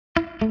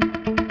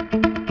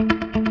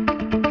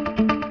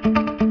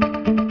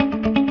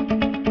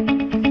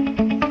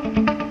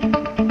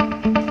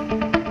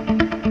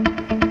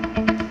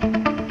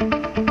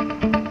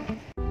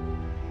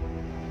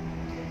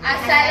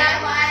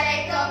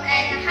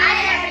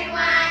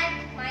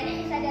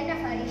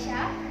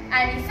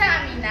Anissa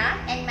Amina.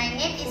 And my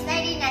name is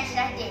Nadina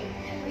Shrahdin.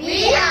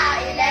 We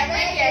are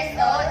 11 years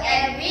old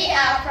and we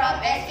are from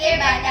SK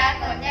Bandar,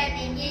 Kota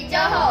Tinggi,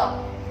 Johor.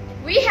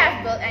 We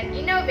have built an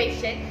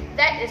innovation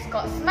that is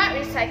called Smart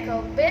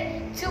Recycle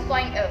Bin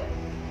 2.0.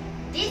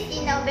 This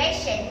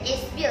innovation is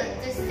built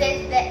to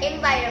save the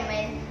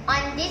environment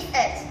on this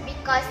earth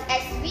because,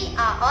 as we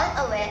are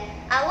all aware,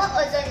 our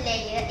ozone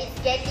layer is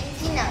getting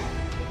thinner.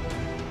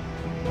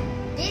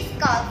 This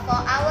calls for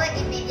our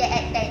immediate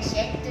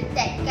attention to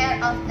take care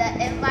of the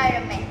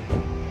environment.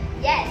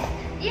 Yes,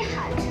 it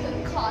had to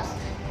be caused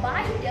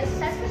by the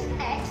senseless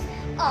acts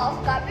of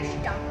garbage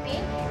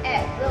dumping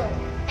at will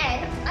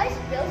and ice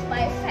spills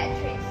by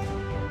factories.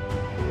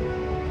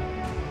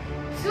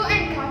 To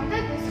encounter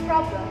this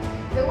problem,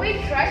 the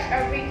way trash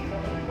are being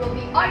thrown will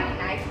be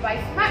organized by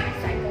Smart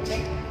Recycle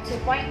Bin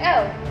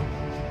 2.0.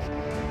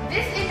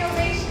 This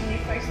innovation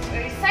refers to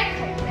a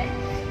recycling bin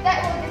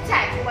that will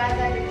detect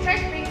whether the trash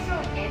being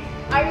thrown in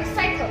are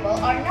recyclable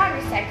or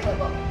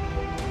non-recyclable,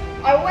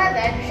 or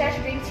whether the trash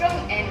being thrown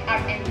in are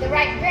in the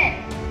right bin.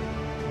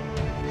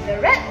 The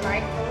red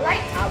light will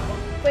light up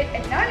with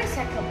a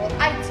non-recyclable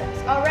items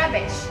or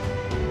rubbish,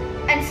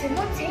 and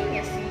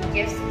simultaneously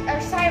gives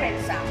a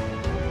siren sound.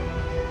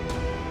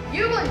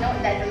 You will note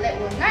that the lid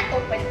will not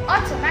open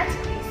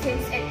automatically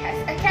since it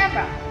has a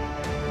camera.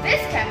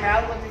 This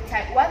camera will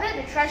detect whether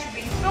the trash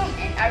being thrown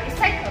in are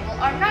recyclable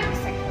or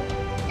non-recyclable.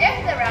 If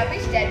the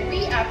rubbish that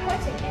we are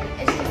putting in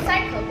is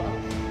recyclable,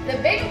 the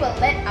bin will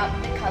light up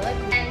the color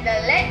and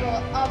the lid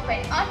will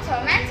open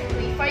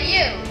automatically for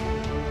you.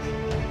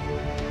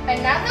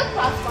 Another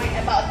plus point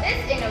about this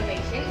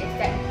innovation is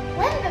that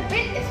when the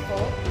bin is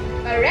full,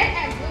 a red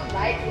and blue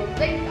light will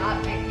blink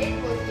up and it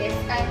will give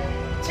a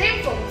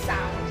triumphant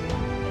sound.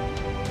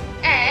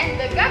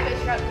 And the garbage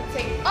truck will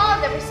take all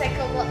the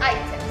recyclable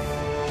items.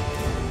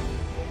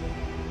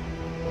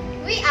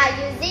 We are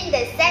using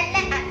the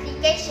SamLabs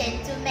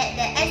application to make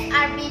the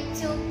SKB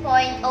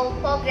 2.0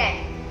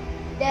 program.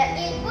 The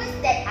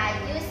inputs that are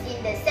used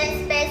in the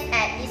SamSpace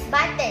app is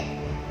button.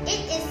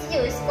 It is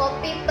used for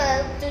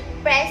people to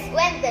press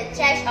when the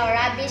trash or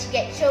rubbish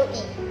get thrown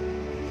in.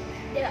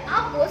 The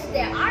outputs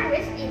that are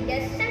raised in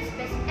the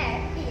SamSpace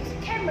app is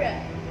camera.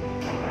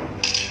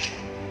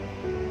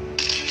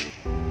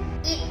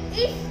 It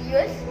is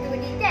used to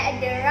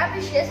detect the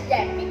rubbishes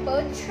that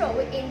people throw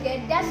in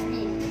the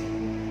dustbin.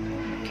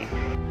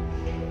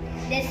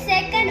 The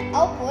second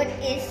output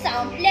is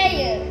sound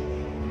player.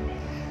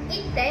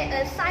 It plays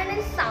a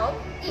silent sound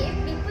if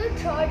people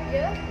throw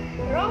the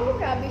wrong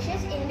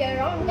rubbishes in the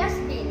wrong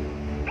dustbin.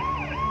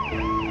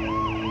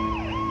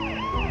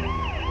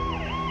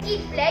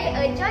 It plays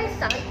a joy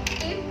sound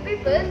if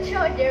people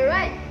throw the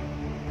right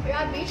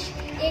rubbish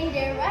in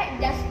the right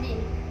dustbin.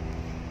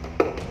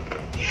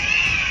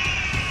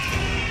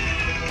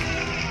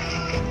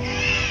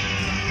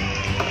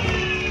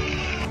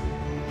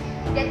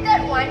 The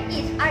third one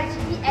is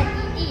RGB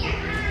LED. It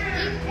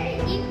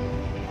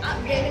lights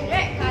up the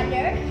red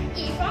color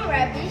if wrong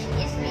rubbish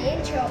is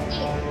being thrown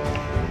in.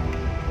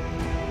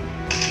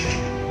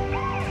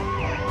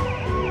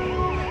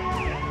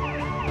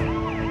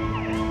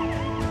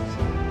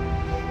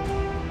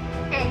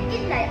 And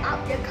it lights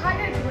up the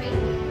color green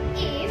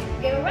if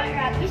the right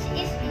rubbish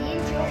is being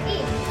thrown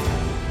in.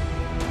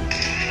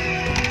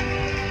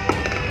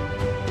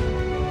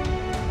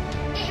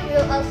 It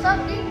will also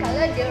blink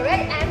color the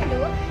red and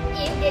blue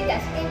if the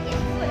dustbin is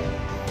full.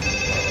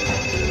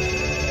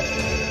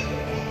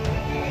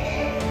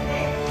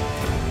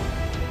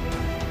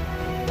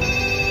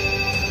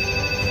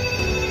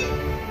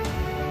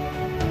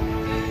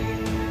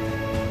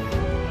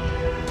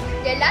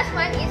 The last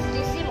one is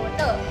DC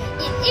motor.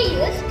 It is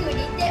used to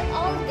detect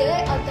all the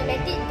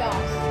automatic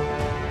doors.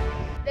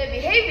 The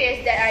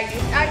behaviors that are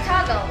used are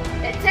toggle,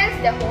 that turns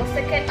the whole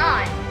circuit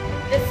on.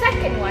 The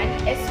second one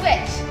is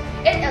switch.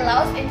 It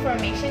allows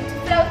information to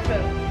flow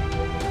through.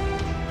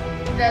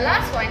 The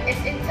last one is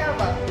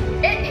interval.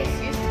 It is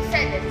used to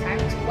set the time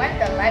to when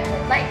the light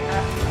will light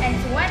up and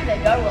to when the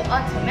door will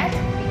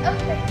automatically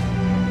open.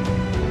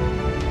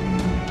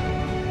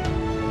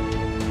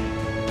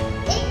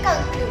 In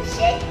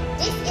conclusion,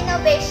 this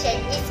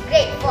innovation is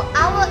great for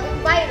our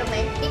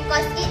environment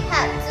because it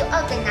helps to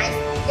organize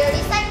the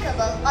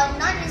recyclable or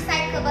non-recyclable